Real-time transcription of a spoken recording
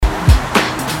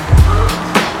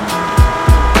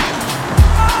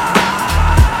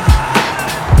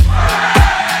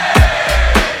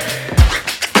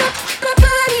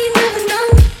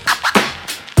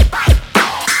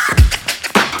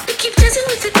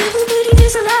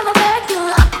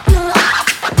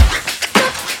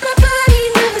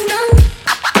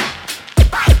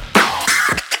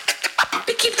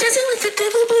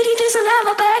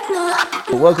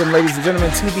welcome, ladies and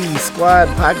gentlemen, to the Squad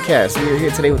Podcast. We are here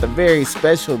today with a very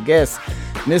special guest,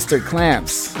 Mr.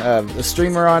 Clamps, a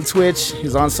streamer on Twitch.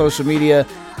 He's on social media,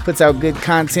 puts out good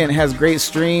content, has great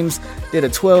streams, did a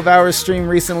 12-hour stream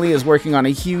recently, is working on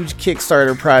a huge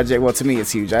Kickstarter project. Well, to me,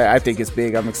 it's huge. I think it's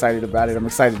big. I'm excited about it. I'm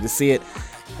excited to see it.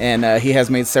 And he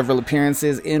has made several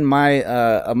appearances in my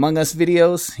Among Us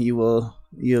videos.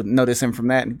 You'll notice him from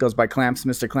that. It goes by Clamps,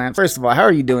 Mr. Clamps. First of all, how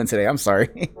are you doing today? I'm sorry.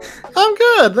 I'm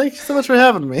good. Thank you so much for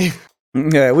having me.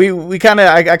 Yeah,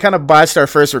 I kind of botched our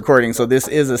first recording, so this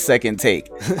is a second take.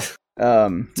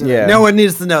 Yeah. No one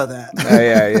needs to know that.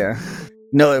 Yeah.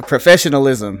 No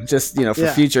professionalism. Just for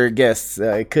future guests,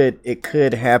 it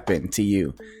could happen to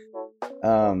you.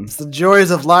 It's the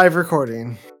joys of live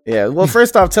recording. Yeah. Well,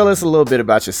 first off, tell us a little bit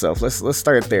about yourself. Let's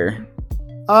start there.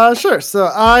 Sure. So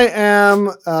I am,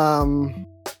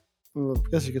 I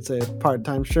guess you could say a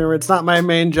part-time streamer. It's not my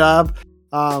main job.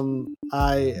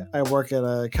 I work at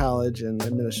a college in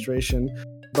administration,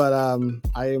 but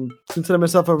I consider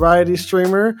myself a variety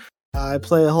streamer. I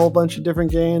play a whole bunch of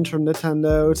different games from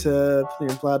Nintendo to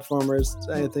platformers,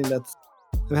 anything that's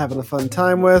I'm having a fun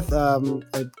time with.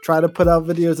 I try to put out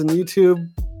videos on YouTube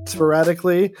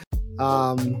sporadically,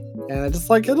 and I just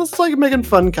like making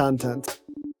fun content.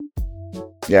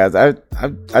 Yeah,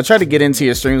 I try to get into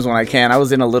your streams when I can. I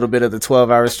was in a little bit of the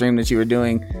 12-hour stream that you were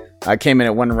doing. I came in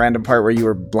at one random part where you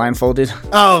were blindfolded.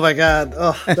 Oh my god!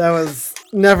 Oh, that was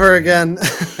never again.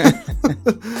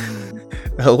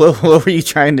 What were you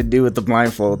trying to do with the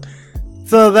blindfold?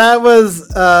 So that was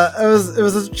it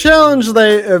was a challenge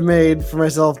that I made for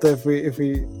myself that if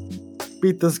we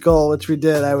beat this goal, which we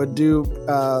did, I would do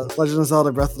Legend of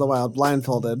Zelda Breath of the Wild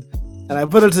blindfolded. And I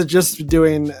put it to just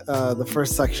doing the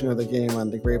first section of the game on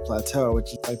the Great Plateau,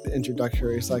 which is like the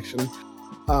introductory section.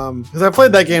 Because I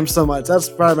played that game so much. That's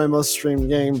probably my most streamed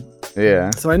game.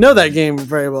 Yeah. So I know that game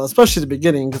very well, especially the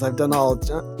beginning, because I've done a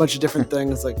bunch of different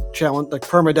things like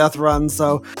permadeath runs.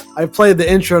 So I played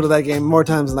the intro to that game more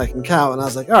times than I can count. And I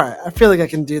was like, all right, I feel like I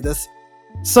can do this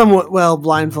somewhat well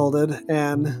blindfolded.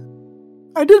 And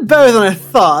I did better than I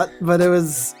thought, but it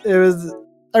was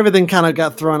everything kind of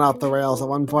got thrown off the rails at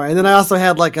one point. And then I also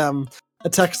had like a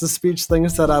text-to-speech thing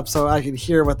set up so I could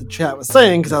hear what the chat was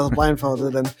saying because I was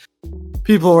blindfolded, and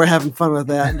people were having fun with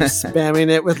that and just spamming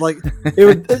it with like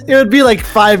it would be like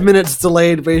 5 minutes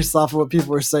delayed based off of what people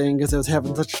were saying because it was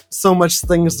having so much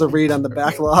things to read on the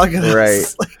backlog. Right.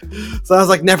 So I was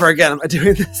like, never again am I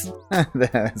doing this.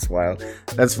 That's wild.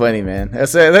 That's funny, man.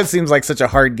 That seems like such a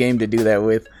hard game to do that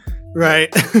with.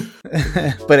 Right.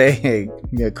 But hey,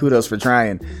 kudos for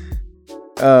trying.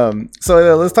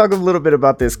 So let's talk a little bit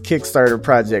about this Kickstarter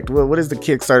project. What is the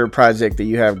Kickstarter project that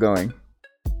you have going?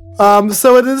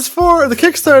 So the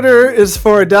Kickstarter is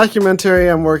for a documentary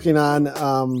I'm working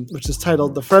on, which is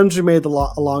titled The Friends We Made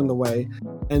Along the Way.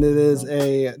 And it is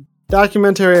a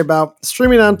documentary about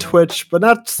streaming on Twitch, but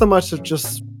not so much of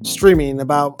just streaming,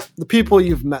 about the people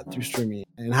you've met through streaming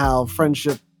and how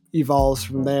friendship evolves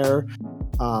from there,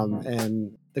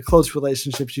 and the close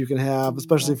relationships you can have.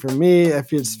 Especially for me, I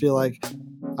just feel like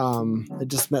I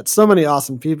just met so many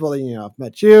awesome people. I've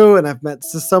met you, and I've met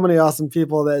just so many awesome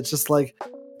people that it's just like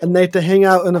a night to hang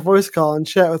out in a voice call and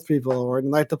chat with people, or a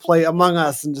night to play Among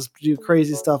Us and just do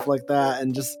crazy stuff like that.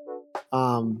 And just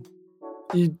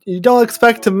you don't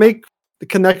expect to make the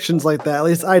connections like that. At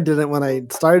least I didn't when I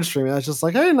started streaming. I was just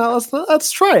like, hey, now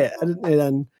let's try it.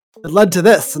 And it led to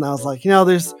this, and I was like,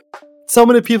 there's so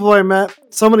many people I met,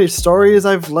 so many stories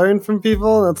I've learned from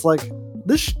people, and it's like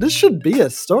this should be a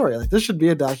story. Like this should be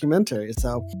a documentary.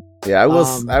 So yeah,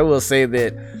 I will say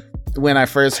that when I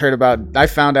first I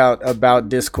found out about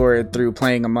Discord through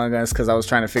playing Among Us because I was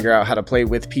trying to figure out how to play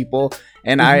with people,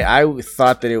 and I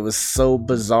thought that it was so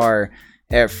bizarre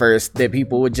at first that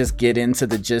people would just get into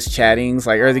the just chattings,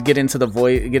 or get into the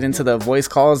voice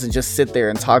calls and just sit there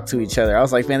and talk to each other. I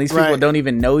was like, man, these people don't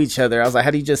even know each other. I was like,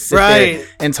 how do you just sit there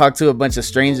and talk to a bunch of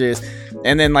strangers?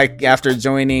 And then like after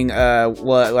joining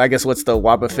I guess what's the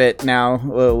Wobbuffet now?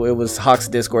 Well, it was Hawks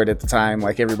Discord at the time.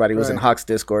 Like everybody was in Hawks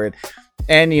Discord.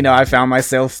 And I found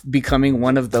myself becoming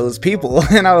one of those people,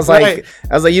 and I was like,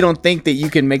 you don't think that you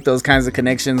can make those kinds of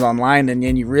connections online,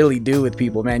 and you really do with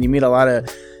people, man. You meet a lot of.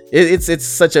 It's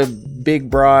such a big,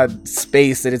 broad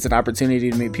space that it's an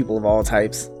opportunity to meet people of all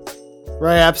types.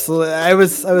 Right, absolutely. I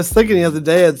was thinking the other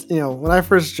day, when I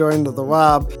first joined the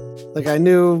WoB, like I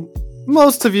knew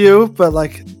most of you, but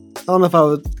like I don't know if I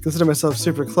would consider myself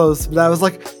super close, but I was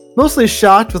like mostly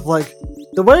shocked with like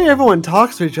the way everyone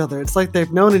talks to each other. It's like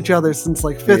they've known each other since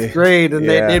like 5th grade, and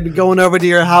they'd be going over to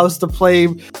your house to play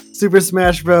Super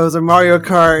Smash Bros. Or Mario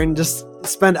Kart and just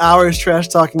spend hours trash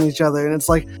talking to each other. And it's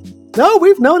like, no,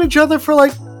 we've known each other for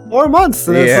like 4 months.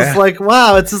 And it's just like,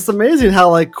 wow, it's just amazing how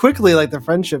like quickly like the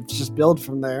friendships just build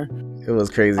from there. It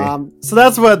was crazy. So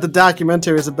that's what the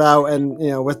documentary is about. And,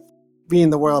 with being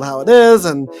the world how it is,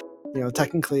 and,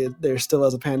 technically there still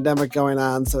is a pandemic going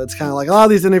on. So it's kind of like a lot of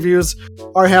these interviews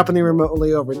are happening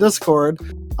remotely over Discord.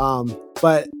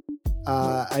 But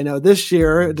I know this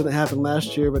year, it didn't happen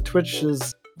last year, but Twitch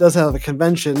does have a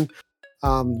convention,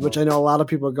 which I know a lot of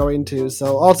people are going to.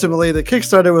 So ultimately the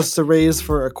Kickstarter was to raise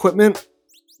for equipment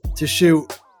to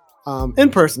shoot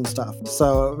in-person stuff.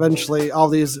 So eventually all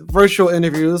these virtual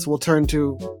interviews will turn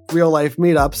to real-life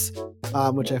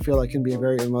meetups, which I feel like can be a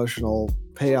very emotional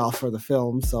payoff for the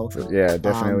film. So yeah,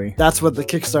 definitely. That's what the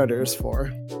Kickstarter is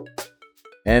for.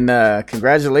 And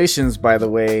congratulations, by the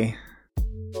way,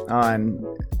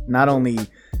 on not only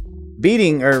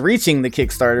beating or reaching the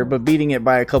Kickstarter, but beating it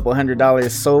by a couple $100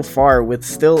 so far, with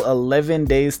still 11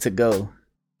 days to go.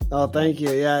 Oh, thank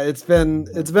you. Yeah, it's been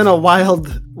a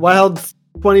wild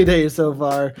 20 days so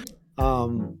far.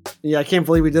 I can't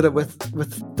believe we did it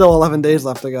with still 11 days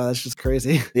left to go. That's just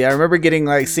crazy. Yeah, I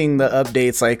remember seeing the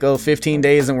updates like, 15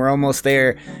 days and we're almost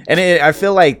there. And I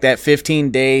feel like that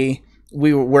 15-day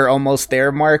we're almost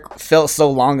there mark felt so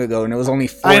long ago, and it was only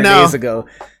 4 days ago.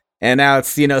 And now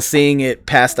it's, seeing it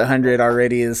past 100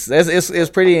 already is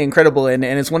pretty incredible. And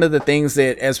it's one of the things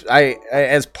that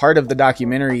as part of the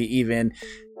documentary, even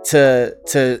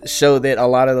to show that a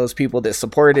lot of those people that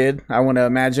supported, I want to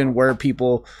imagine, were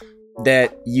people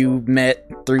that you met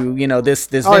through, this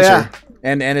venture. Yeah.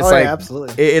 And it's like,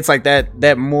 absolutely. It's like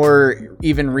that more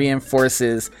even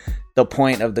reinforces the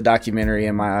point of the documentary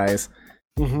in my eyes.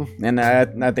 Mm-hmm. And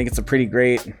I think it's a pretty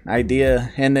great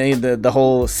idea. And the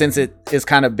whole, since it is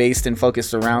kind of based and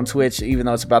focused around Twitch, even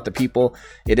though it's about the people,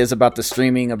 it is about the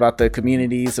streaming, about the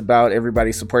communities, about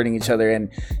everybody supporting each other.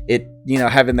 And it,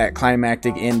 having that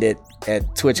climactic end at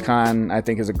TwitchCon, I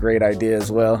think is a great idea as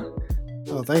well.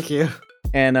 Oh, thank you.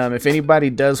 And if anybody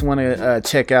does want to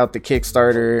check out the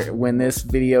Kickstarter, when this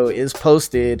video is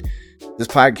posted, this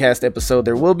podcast episode,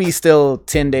 there will be still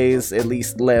 10 days at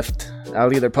least left.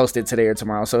 I'll either post it today or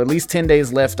tomorrow. So at least 10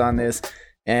 days left on this.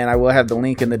 And I will have the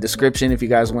link in the description if you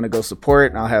guys want to go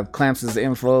support. I'll have Clamps'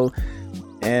 info.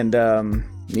 And,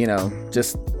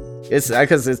 just it's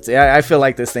because I feel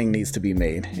like this thing needs to be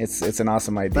made. It's an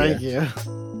awesome idea. Thank you.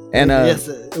 And yes,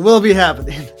 it will be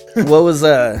happening. What was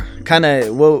did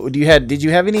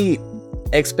you have any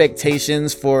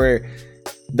expectations for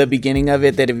the beginning of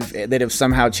it that have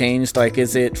somehow changed? Like,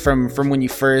 is it from when you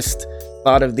first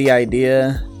thought of the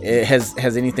idea,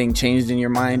 has anything changed in your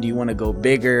mind? Do you want to go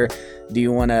bigger? Do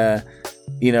you want to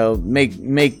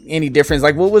make any difference?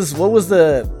 Like, was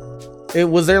there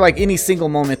like any single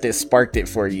moment that sparked it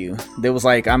for you that was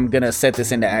like, I'm gonna set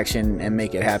this into action and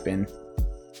make it happen?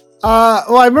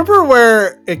 Well, I remember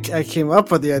where I came up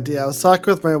with the idea. I was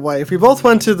talking with my wife. We both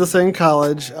went to the same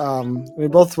college. We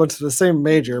both went to the same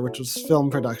major, which was film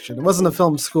production. It wasn't a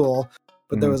film school,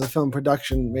 but there was a film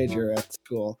production major at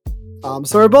school.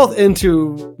 So we're both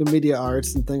into the media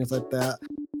arts and things like that.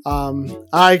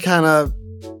 I kind of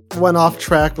went off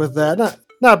track with that.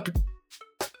 Not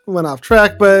went off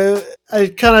track, but I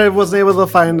kind of wasn't able to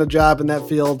find a job in that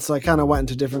field, so I kind of went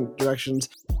into different directions.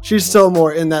 She's still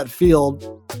more in that field.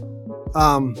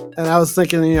 And I was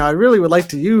thinking, I really would like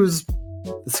to use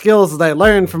the skills that I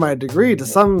learned from my degree to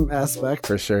some aspect.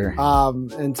 For sure.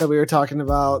 And so we were talking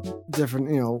about different,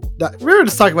 we were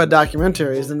just talking about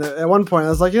documentaries. And at one point I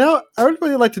was like, I would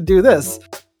really like to do this.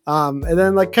 And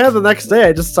then like kind of the next day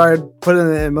I just started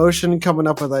putting it in motion, coming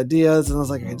up with ideas. And I was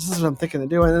like, okay, this is what I'm thinking of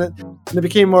doing. And it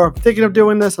became more, I'm thinking of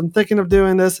doing this.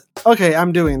 Okay,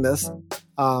 I'm doing this.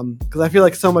 Because I feel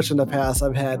like so much in the past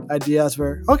I've had ideas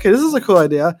where, okay, this is a cool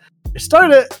idea. I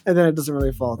start it, and then it doesn't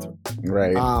really fall through.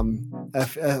 Right. In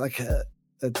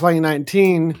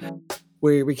 2019,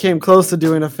 we came close to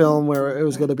doing a film where it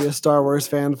was going to be a Star Wars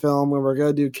fan film, where we're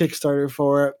going to do Kickstarter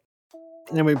for it.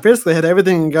 And we basically had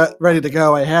everything ready to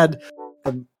go. I had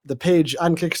the page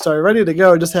on Kickstarter ready to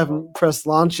go, just haven't pressed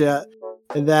launch yet.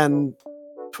 And then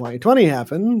 2020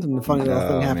 happened, and the funny little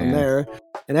thing happened there.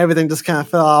 And everything just kind of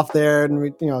fell off there. And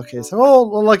we, okay, so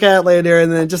we'll look at it later. And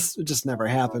then it just never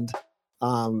happened.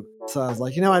 So I was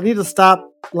like, I need to stop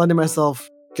letting myself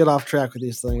get off track with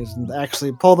these things and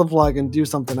actually pull the plug and do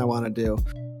something I want to do.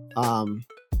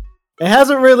 It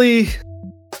hasn't really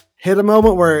hit a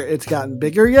moment where it's gotten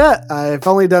bigger yet. I've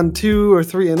only done 2 or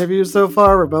 3 interviews so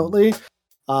far remotely.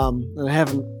 And I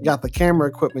haven't got the camera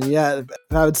equipment yet.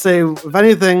 I would say, if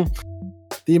anything,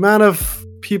 the amount of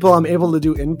people I'm able to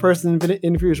do in-person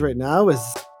interviews right now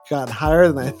has gotten higher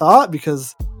than I thought,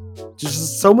 because there's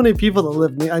just so many people that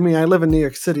live I live in New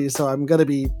York City, so I'm going to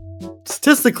be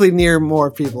statistically near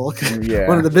more people. Yeah.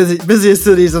 One of the busiest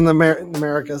cities in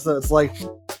America. So it's like,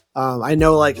 I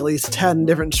know like at least 10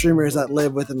 different streamers that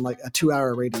live within like a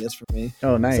 2-hour radius from me.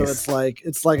 Oh, nice. So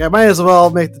it's like I might as well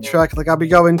make the trek. Like I'll be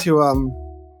going to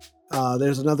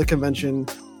there's another convention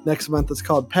next month. It's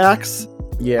called PAX.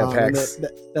 Yeah, PAX.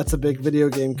 That's a big video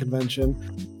game convention,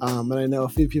 and I know a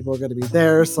few people are going to be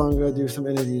there, so I'm going to do some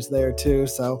interviews there too.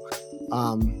 So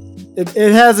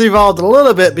it has evolved a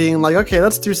little bit, being like, okay,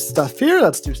 let's do stuff here,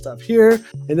 let's do stuff here.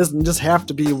 It doesn't just have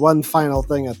to be one final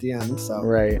thing at the end. So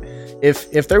right.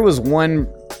 If there was one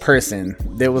person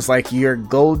that was like your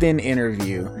golden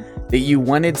interview that you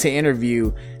wanted to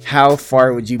interview, how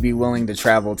far would you be willing to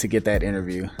travel to get that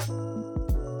interview?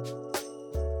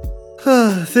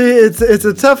 See, it's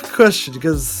a tough question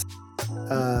because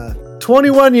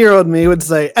 21-year-old me would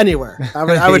say anywhere.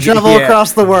 I would travel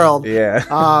across the world. Yeah.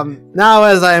 Now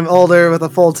as I'm older with a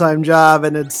full-time job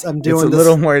and I'm doing it's a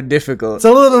little more difficult. It's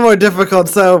a little bit more difficult.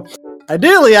 So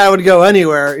ideally, I would go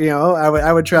anywhere. You know,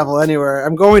 I would travel anywhere.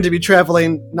 I'm going to be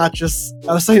traveling, not just.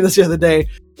 I was saying this the other day.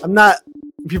 I'm not.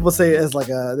 People say it as like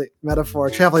a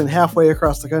metaphor, traveling halfway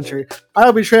across the country.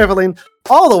 I'll be traveling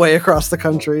all the way across the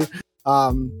country.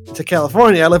 To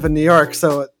California. I live in New York,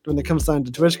 so when it comes down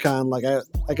to TwitchCon, like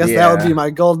I guess that would be my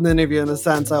golden interview in a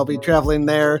sense. I'll be traveling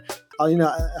there. I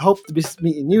hope to be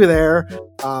meeting you there,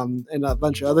 and a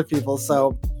bunch of other people.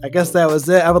 So I guess that was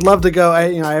it. I would love to go.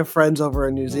 I have friends over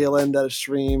in New Zealand that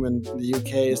stream and the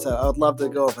UK, so I would love to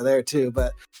go over there too.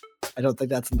 But I don't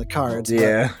think that's in the cards.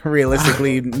 Yeah, but,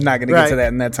 realistically, not gonna get to that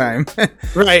in that time.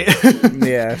 Right.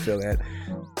 Yeah, I feel that.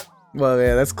 Well,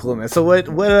 yeah, that's cool, man. So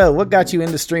what got you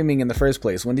into streaming in the first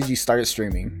place? When did you start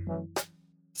streaming?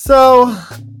 So,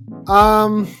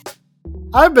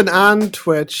 I've been on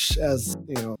Twitch as,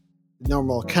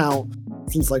 normal account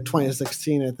since like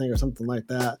 2016, I think, or something like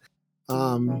that.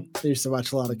 I used to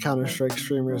watch a lot of Counter-Strike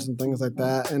streamers and things like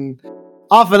that. And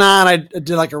off and on, I did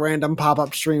like a random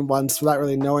pop-up stream once without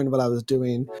really knowing what I was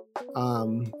doing.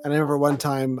 And I remember one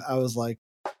time I was like,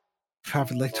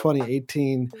 probably like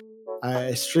 2018,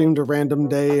 I streamed a random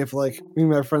day of like me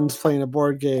and my friends playing a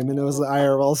board game, and it was an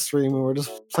IRL stream, and we're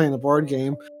just playing a board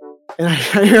game. And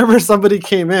I remember somebody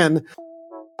came in,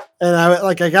 and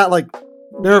I got like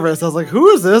nervous. I was like,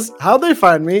 "Who is this? How'd they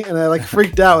find me?" And I like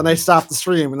freaked out, and I stopped the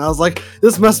stream, and I was like,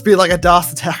 "This must be like a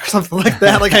DOS attack or something like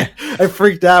that." Like I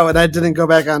freaked out, and I didn't go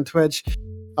back on Twitch.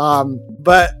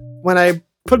 But when I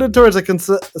put it towards a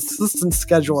consistent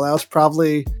schedule, that was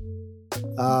probably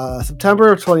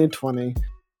September of 2020.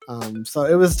 So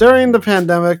it was during the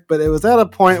pandemic, but it was at a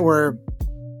point where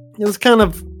it was kind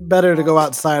of better to go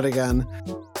outside again.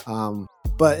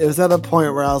 But it was at a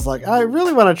point where I was like, I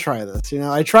really want to try this.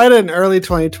 I tried it in early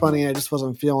 2020. I just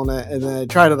wasn't feeling it. And then I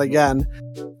tried it again.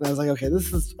 And I was like, okay,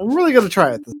 I'm really going to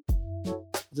try it. It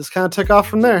just kind of took off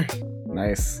from there.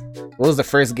 Nice. What was the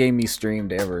first game you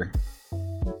streamed ever?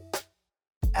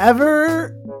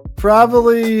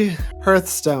 Probably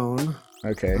Hearthstone.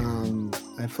 Okay.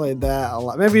 I played that a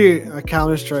lot. Maybe a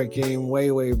Counter-Strike game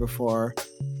way before.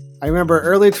 I remember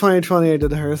early 2020 I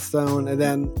did Hearthstone, and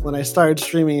then when I started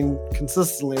streaming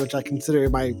consistently, which I consider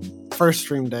my first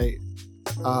stream date,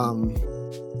 I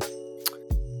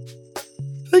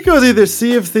think it was either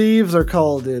Sea of Thieves or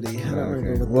Call of Duty. I don't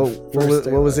remember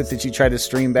what was it that you tried to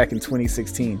stream back in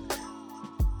 2016?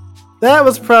 That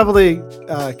was probably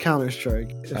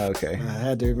Counter-Strike. Okay. I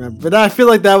had to remember. But I feel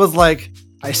like that was like,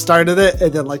 I started it,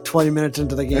 and then like 20 minutes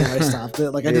into the game, I stopped it.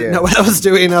 Like I didn't know what I was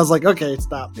doing. I was like, okay,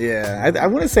 stop. Yeah, I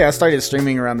want to say I started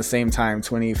streaming around the same time,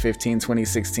 2015,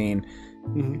 2016.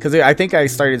 Because I think I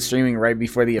started streaming right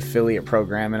before the affiliate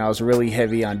program, and I was really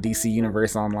heavy on DC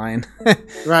Universe Online.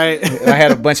 Right. I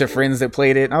had a bunch of friends that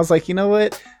played it, and I was like, you know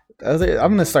what? I'm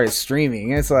gonna start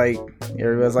streaming. It's like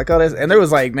everybody's like, oh, this, and there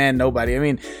was like, man, nobody. I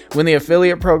mean, when the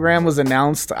affiliate program was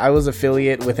announced, I was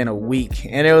affiliate within a week,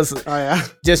 and it was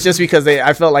just because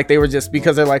I felt like they were just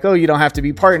because they're like, oh, you don't have to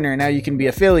be partner now, you can be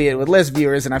affiliate with less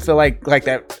viewers, and I feel like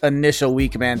that initial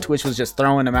week, man, Twitch was just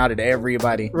throwing them out at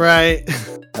everybody. Right.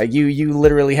 Like you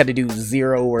literally had to do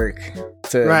zero work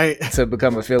to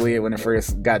become affiliate when it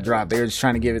first got dropped. They were just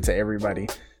trying to give it to everybody.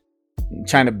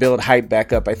 Trying to build hype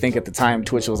back up. I think at the time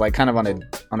Twitch was like kind of on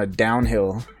a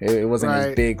downhill. It wasn't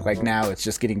as big like now. It's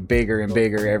just getting bigger and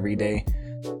bigger every day.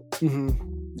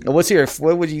 Mm-hmm.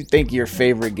 What would you think your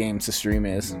favorite game to stream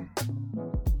is?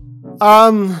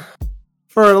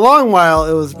 For a long while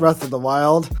it was Breath of the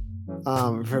Wild.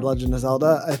 For Legend of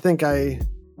Zelda. I think I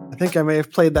may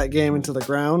have played that game into the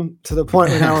ground to the point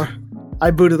where now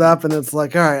I booted up and it's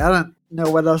like, all right, I don't know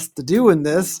what else to do in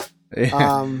this.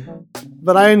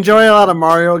 But I enjoy a lot of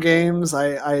Mario games.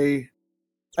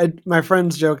 My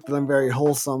friends joke that I'm very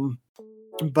wholesome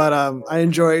but I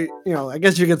enjoy, I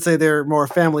guess you could say they're more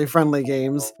family friendly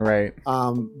games. Right.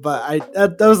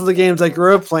 But those are the games I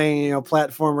grew up playing,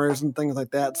 platformers and things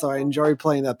like that. So I enjoy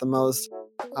playing that the most.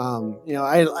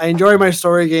 I enjoy my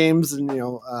story games, and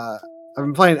I've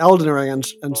been playing Elden Ring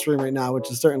on stream right now, which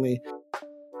is certainly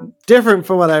different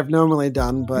from what I've normally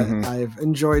done, but I've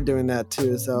enjoyed doing that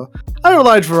too. So I have a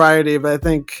large variety, but I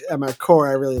think at my core,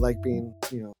 I really like being,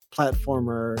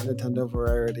 platformer, Nintendo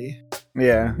variety.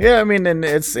 Yeah. I mean, and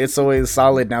it's always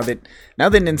solid now that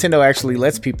Nintendo actually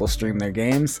lets people stream their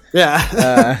games.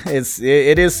 Yeah.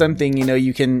 It is something,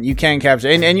 you can capture,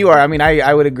 and you are. I mean,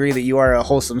 I would agree that you are a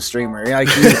wholesome streamer. Like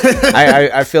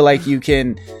I feel like you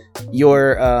can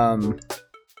your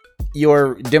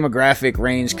demographic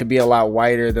range could be a lot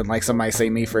wider than like somebody, say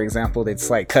me, for example, that's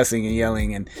like cussing and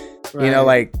yelling and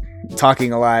like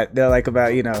talking a lot. They're like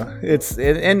about and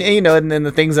then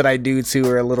the things that I do too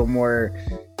are a little more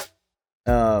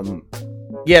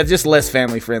just less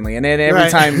family friendly. And then every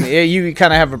time you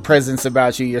kind of have a presence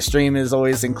about you. Your stream is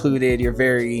always included. You're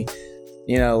very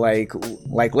like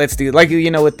let's do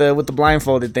with the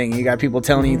blindfolded thing. You got people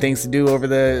telling you things to do over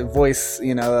the voice,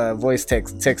 voice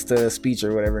text to speech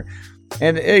or whatever.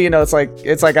 And it's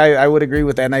like I would agree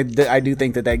with that, and I do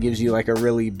think that gives you like a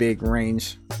really big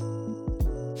range.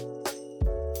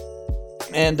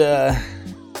 And there's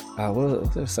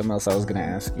something else I was gonna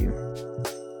ask you.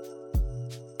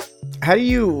 How do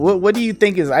you what do you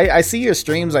think is I see your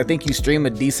streams. I think you stream a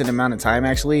decent amount of time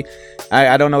actually.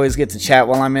 I don't always get to chat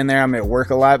while I'm in there. I'm at work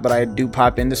a lot, but I do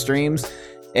pop into streams,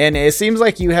 and it seems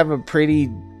like you have a pretty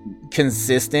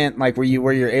consistent, like where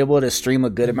you're able to stream a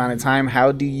good amount of time.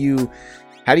 How do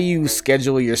you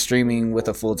schedule your streaming with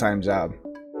a full-time job?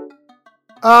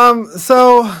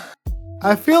 So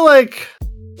I feel like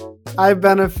I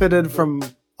benefited from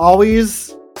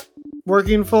always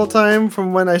working full-time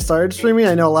from when I started streaming.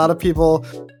 I know a lot of people,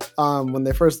 when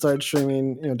they first started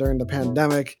streaming, during the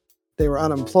pandemic, they were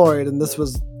unemployed and this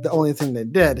was the only thing they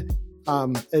did.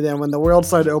 And then when the world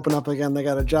started to open up again, they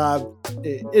got a job.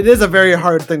 It is a very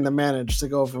hard thing to manage, to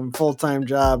go from full-time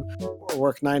job, or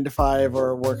work 9 to 5,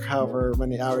 or work however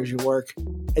many hours you work,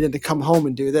 and then to come home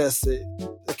and do this. It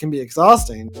can be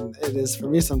exhausting. And it is for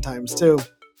me sometimes too.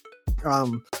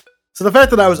 So the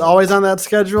fact that I was always on that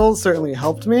schedule certainly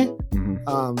helped me.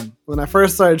 When I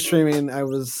first started streaming, I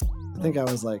think I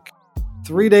was like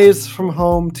 3 days from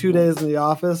home, 2 days in the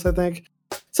office, I think.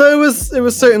 So it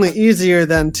was certainly easier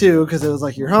then too, because it was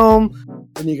like you're home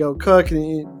and you go cook,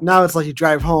 and now it's like you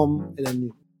drive home and then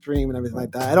you stream and everything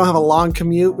like that. I don't have a long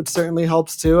commute, which certainly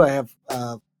helps too. I have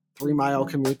a 3-mile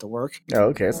commute to work. Oh,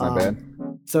 okay, it's not bad.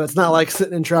 So it's not like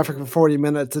sitting in traffic for 40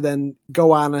 minutes to then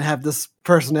go on and have this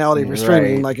personality for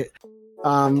streaming like it.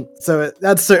 So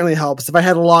that certainly helps. If I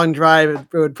had a long drive,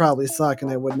 it would probably suck, and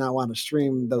I would not want to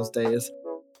stream those days.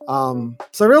 So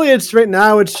really, it's right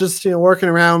now, it's just working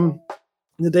around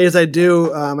the days I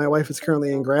do. My wife is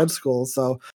currently in grad school,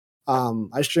 so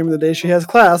I stream the day she has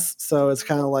class. So it's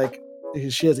kind of like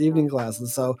she has evening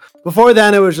classes. So before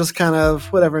then, it was just kind of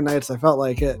whatever nights I felt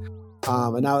like it.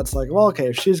 And now it's like, well, okay,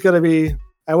 if she's gonna be,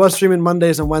 I was streaming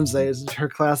Mondays and Wednesdays. Her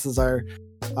classes are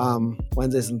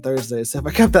Wednesdays and Thursdays. So if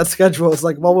I kept that schedule, it's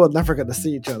like, well, we're never going to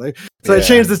see each other. So I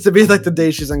changed this to be like the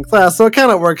day she's in class. So it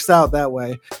kind of works out that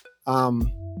way.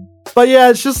 But yeah,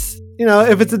 it's just,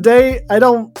 if it's a day, I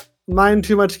don't mind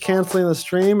too much canceling the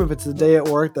stream. If it's a day at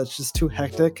work that's just too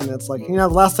hectic, and it's like, the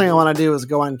last thing I want to do is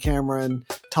go on camera and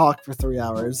talk for 3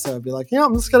 hours. So I'd be like,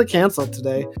 I'm just going to cancel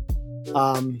today.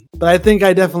 But I think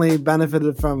I definitely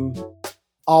benefited from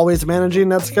always managing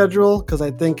that schedule, because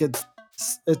I think it's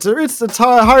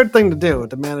a hard thing to do,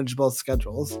 to manage both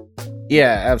schedules.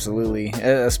 Yeah, absolutely.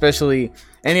 Especially,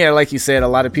 and yeah, like you said, a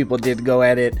lot of people did go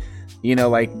at it,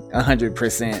 like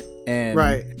 100%,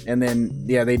 and then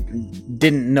they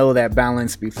didn't know that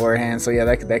balance beforehand. So yeah,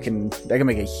 that can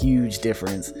make a huge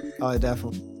difference. Oh,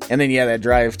 definitely. And then that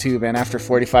drive too, man. After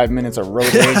 45 minutes of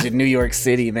road rage in New York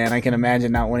City, man, I can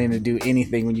imagine not wanting to do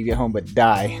anything when you get home but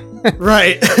die.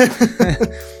 Right.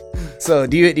 So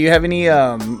do you have any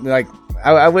like,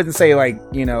 I wouldn't say like,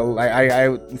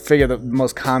 I figure the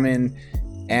most common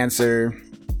answer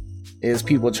is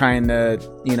people trying to,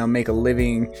 make a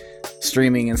living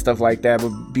streaming and stuff like that. But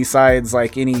besides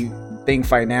like anything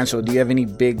financial, do you have any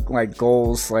big like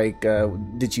goals? Like,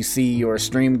 did you see your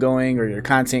stream going, or your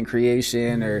content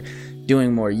creation, or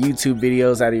doing more YouTube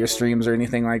videos out of your streams, or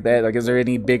anything like that? Like, is there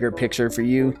any bigger picture for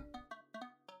you?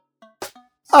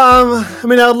 I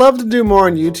mean, I would love to do more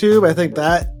on YouTube. I think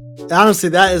that honestly,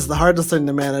 that is the hardest thing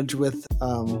to manage with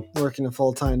working a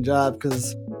full-time job,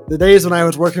 because the days when I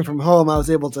was working from home, I was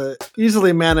able to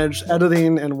easily manage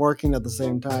editing and working at the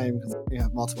same time because you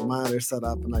have multiple monitors set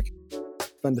up and I can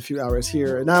spend a few hours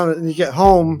here. And now when you get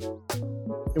home,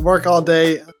 you work all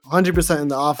day, 100% in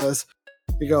the office.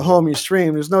 You go home, you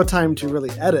stream. There's no time to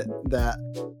really edit that.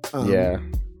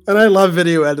 And I love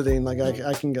video editing. Like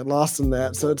I can get lost in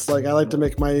that. So it's like I like to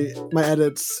make my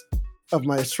edits of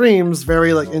my streams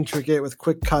very like intricate with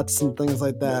quick cuts and things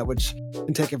like that, which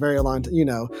can take a very long time.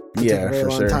 Take a very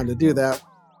long time to do that.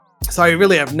 So I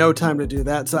really have no time to do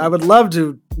that. So I would love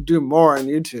to do more on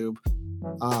YouTube.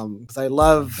 Because I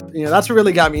love, that's what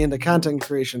really got me into content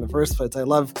creation in the first place. I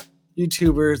love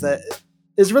YouTubers that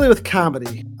is really with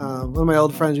comedy. One of my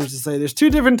old friends used to say there's two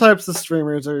different types of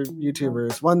streamers or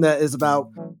YouTubers. One that is about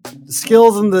the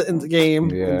skills in the game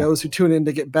and those who tune in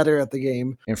to get better at the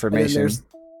game. Information.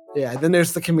 Then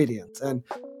there's the comedians. And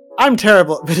I'm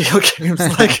terrible at video games.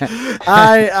 Like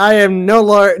I am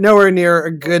nowhere near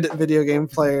a good video game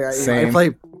player.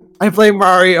 I play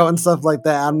Mario and stuff like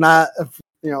that. I'm not,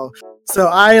 so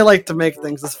I like to make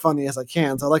things as funny as I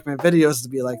can. So I like my videos to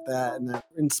be like that, and I'm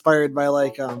inspired by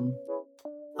like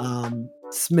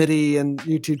Smitty and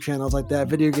YouTube channels like that,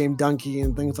 Video Game Donkey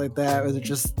and things like that, where they're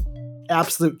just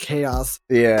absolute chaos.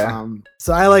 Yeah.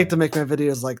 So I like to make my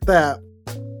videos like that.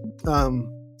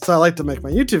 So I like to make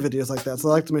my YouTube videos like that. So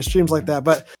I like to make streams like that.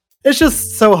 But it's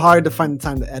just so hard to find the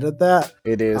time to edit that.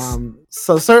 It is.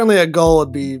 So certainly a goal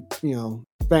would be,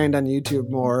 expand on YouTube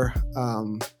more.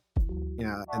 And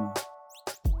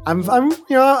I'm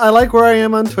I like where I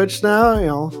am on Twitch now.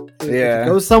 If it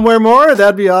goes somewhere more,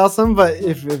 that'd be awesome. But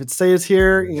if it stays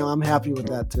here, I'm happy with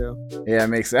that too. Yeah, it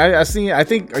makes sense. I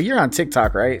think you're on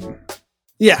TikTok, right?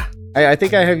 Yeah. I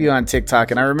think I have you on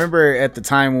TikTok, and I remember at the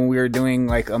time when we were doing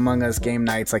like Among Us game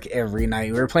nights, like every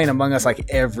night we were playing Among Us like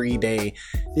every day.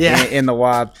 Yeah. In the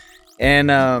WAP, and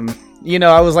I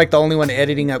was like the only one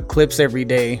editing up clips every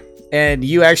day. And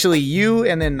you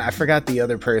and then I forgot the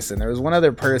other person. There was one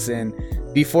other person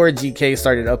before GK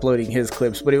started uploading his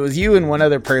clips, but it was you and one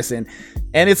other person.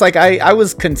 And it's like I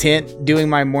was content doing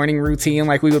my morning routine.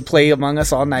 Like we would play Among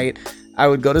Us all night. I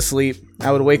would go to sleep.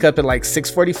 I would wake up at like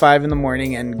 6:45 in the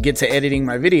morning and get to editing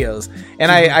my videos.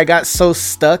 And I got so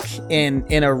stuck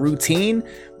in a routine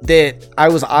that I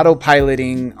was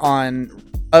autopiloting on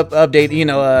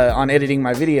on editing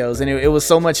my videos. And it was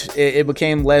so much, it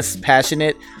became less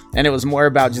passionate. And it was more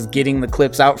about just getting the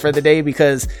clips out for the day,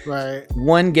 because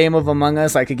one game of Among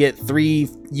Us I could get 3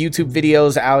 YouTube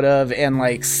videos out of and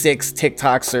like 6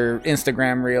 TikToks or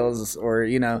Instagram reels or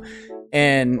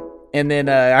and then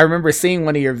I remember seeing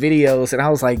one of your videos and I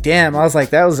was like, damn,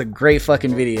 that was a great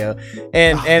fucking video.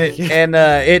 And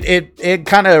it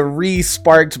kind of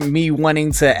re-sparked me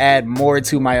wanting to add more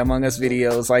to my Among Us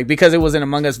videos, like because it was an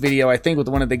Among Us video, I think with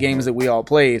one of the games that we all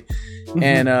played.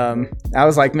 And I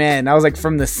was like, man,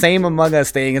 from the same Among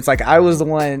Us thing, it's like I was the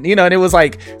one, and it was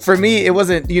like, for me, it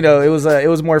wasn't, it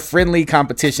was more friendly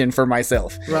competition for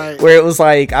myself, right? Where it was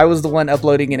like I was the one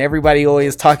uploading and everybody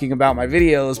always talking about my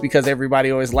videos because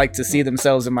everybody always liked to see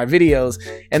themselves in my videos.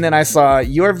 And then I saw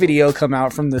your video come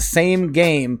out from the same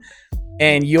game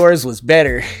and yours was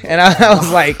better, and I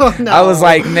was like,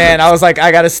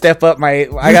 I gotta step up I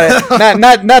gotta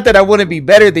not that I wouldn't be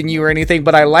better than you or anything,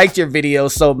 but I liked your video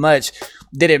so much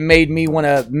that it made me want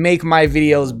to make my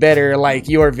videos better like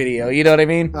your video. You know what I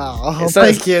mean? Oh, so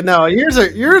thank you. No, yours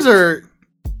are.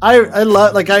 I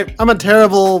love, like I'm a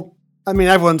terrible. I mean,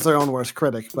 everyone's their own worst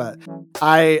critic, but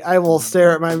I will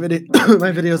stare at my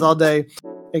videos all day.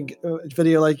 A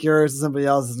video like yours and somebody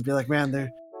else's and be like, man,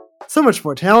 they're so much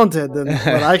more talented than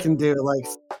what I can do. Like,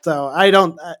 so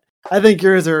I think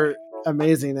yours are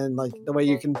amazing, and like the way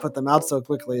you can put them out so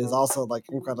quickly is also like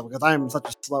incredible, because I'm such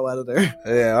a slow editor.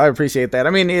 Yeah, I appreciate that.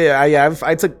 I mean,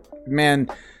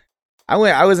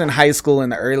 I was in high school in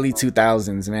the early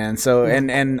 2000s, man. So,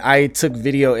 and I took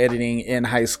video editing in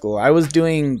high school. I was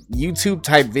doing YouTube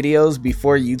type videos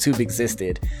before YouTube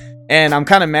existed. And I'm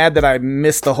kind of mad that I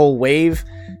missed the whole wave,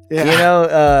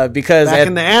 because back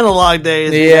in the analog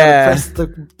days, you press the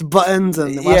buttons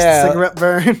and watch the cigarette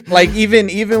burn. Like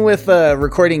even with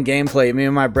recording gameplay, me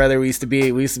and my brother, we used to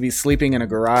be sleeping in a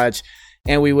garage,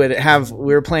 and we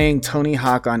were playing Tony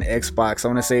Hawk on Xbox. I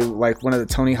want to say like one of the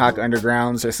Tony Hawk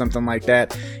Undergrounds or something like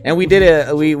that. And we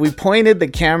pointed the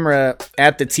camera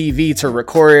at the TV to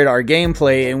record our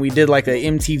gameplay, and we did like a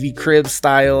MTV Cribs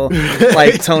style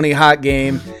like Tony Hawk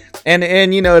game.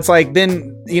 And you know, it's like,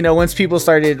 then, you know, once I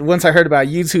heard about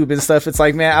YouTube and stuff, it's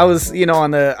like, man, I was, you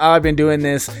know, I've been doing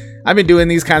these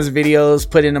kinds of videos,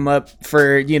 putting them up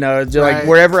for, you know, just like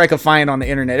wherever I could find on the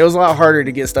internet. It was a lot harder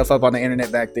to get stuff up on the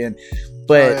internet back then.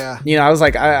 But, you know, I was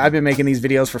like, I've been making these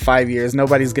videos for 5 years.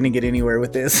 Nobody's going to get anywhere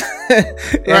with this.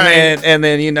 and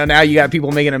then, you know, now you got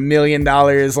people making $1 million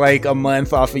like a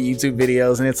month off of YouTube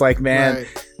videos. And it's like, man,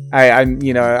 I'm,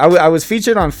 you know, I was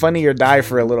featured on Funny or Die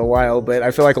for a little while, but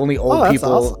I feel like only old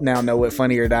people now know what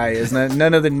Funny or Die is.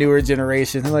 None of the newer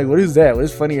generation. I'm like, what is that? What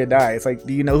is Funny or Die? It's like,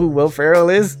 do you know who Will Ferrell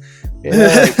is?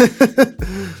 Yeah,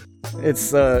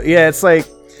 it's like,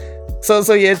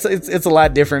 so yeah, it's a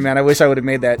lot different, man. I wish I would have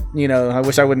made that, you know, I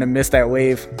wish I wouldn't have missed that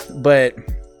wave, but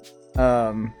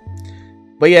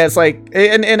yeah, it's like,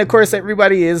 and of course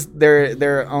everybody is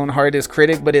their own hardest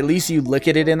critic, but at least you look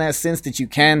at it in that sense that you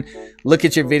can look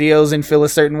at your videos and feel a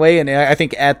certain way. And I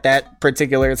think at that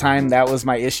particular time, that was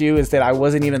my issue, is that I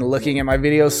wasn't even looking at my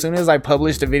videos. As soon as I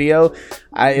published a video,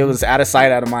 it was out of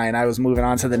sight, out of mind. I was moving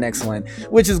on to the next one,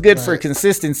 which is good for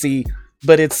consistency.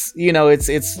 But it's, you know, it's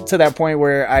to that point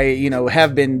where I, you know,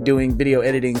 have been doing video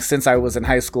editing since I was in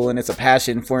high school, and it's a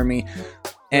passion for me.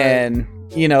 And,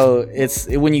 you know, it's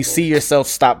when you see yourself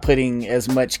stop putting as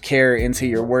much care into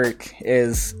your work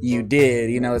as you did,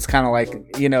 you know, it's kind of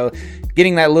like, you know,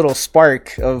 getting that little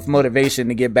spark of motivation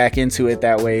to get back into it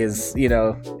that way is, you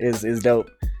know, is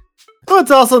dope. Oh,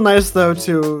 it's also nice though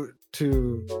to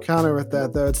counter with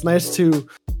that though. It's nice to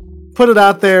put it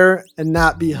out there and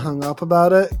not be hung up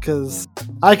about it, because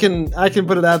I can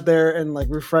put it out there and like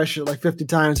refresh it like 50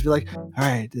 times, be like, all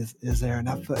right, is there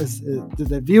enough? Did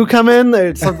the view come in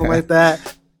or something like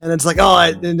that? And it's like,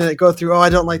 and then it go through. Oh, I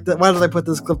don't like that. Why did I put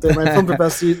this clip there? My film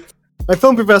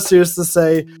professor used to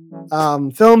say,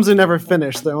 films are never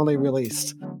finished; they're only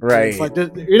released. Right. It's like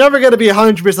you're never going to be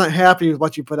 100% happy with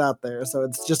what you put out there. So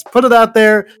it's just put it out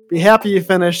there, be happy you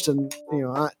finished, and you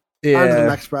know. On to the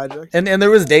next project. And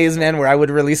there was days, man, where I would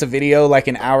release a video like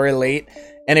an hour late,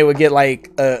 and it would get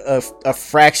like a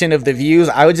fraction of the views.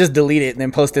 I would just delete it and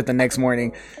then post it the next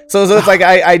morning. So it's like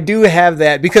I do have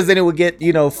that, because then it would get,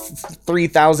 you know,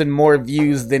 3,000 more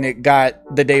views than it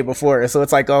got the day before. So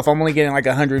it's like, if I'm only getting like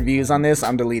 100 views on this,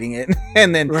 I'm deleting it.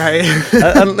 And then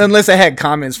unless it had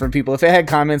comments from people. If it had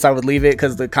comments, I would leave it,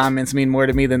 because the comments mean more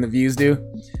to me than the views do.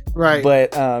 Right.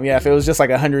 But if it was just like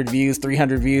 100 views,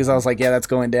 300 views, I was like, yeah, that's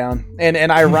going down. And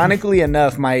ironically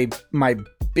enough, my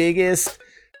biggest,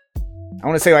 I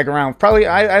want to say like around probably,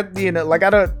 I you know, like I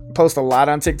don't post a lot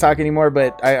on TikTok anymore,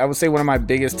 but I would say one of my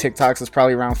biggest TikToks is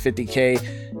probably around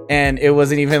 50K. And it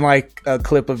wasn't even like a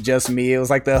clip of just me. It was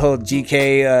like the whole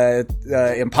GK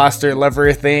imposter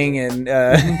lover thing. And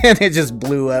and it just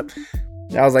blew up.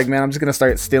 I was like, man, I'm just gonna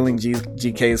start stealing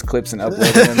GK's clips and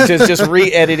uploading them, just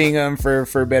re-editing them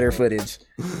for better footage.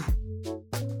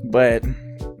 But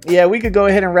yeah, we could go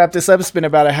ahead and wrap this up. It's been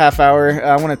about a half hour.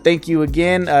 I want to thank you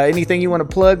again. Anything you want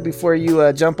to plug before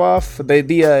you jump off?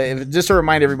 Just to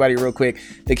remind everybody real quick,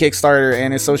 the Kickstarter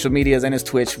and his social medias and his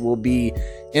Twitch will be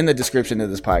in the description of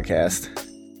this podcast.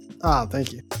 Oh,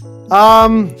 thank you.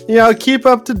 You know, keep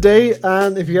up to date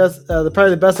on, if you guys,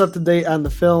 probably the best up to date on the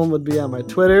film would be on my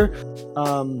Twitter.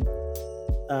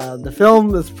 The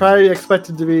film is probably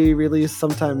expected to be released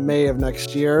sometime May of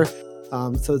next year.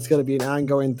 So it's going to be an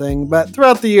ongoing thing, but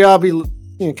throughout the year, I'll be,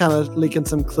 kind of leaking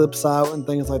some clips out and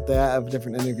things like that of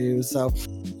different interviews. So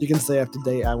you can stay up to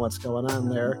date on what's going on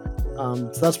there.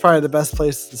 So that's probably the best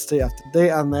place to stay up to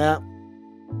date on that.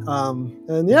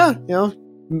 And yeah,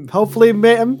 hopefully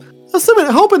May. I'm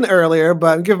hoping earlier,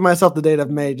 but I'm giving myself the date of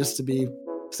May just to be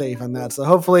safe on that. So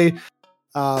hopefully,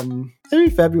 maybe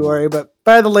February, but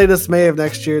by the latest May of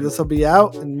next year, this will be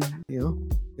out, and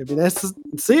it'd be nice to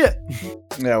see it.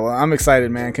 Yeah, well, I'm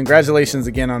excited, man. Congratulations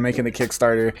again on making the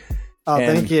Kickstarter. Oh,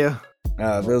 thank you.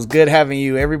 It was good having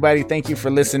you. Everybody, thank you for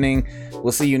listening.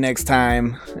 We'll see you next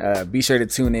time. Be sure to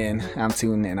tune in. I'm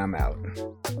Toon, and I'm out.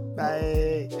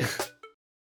 Bye.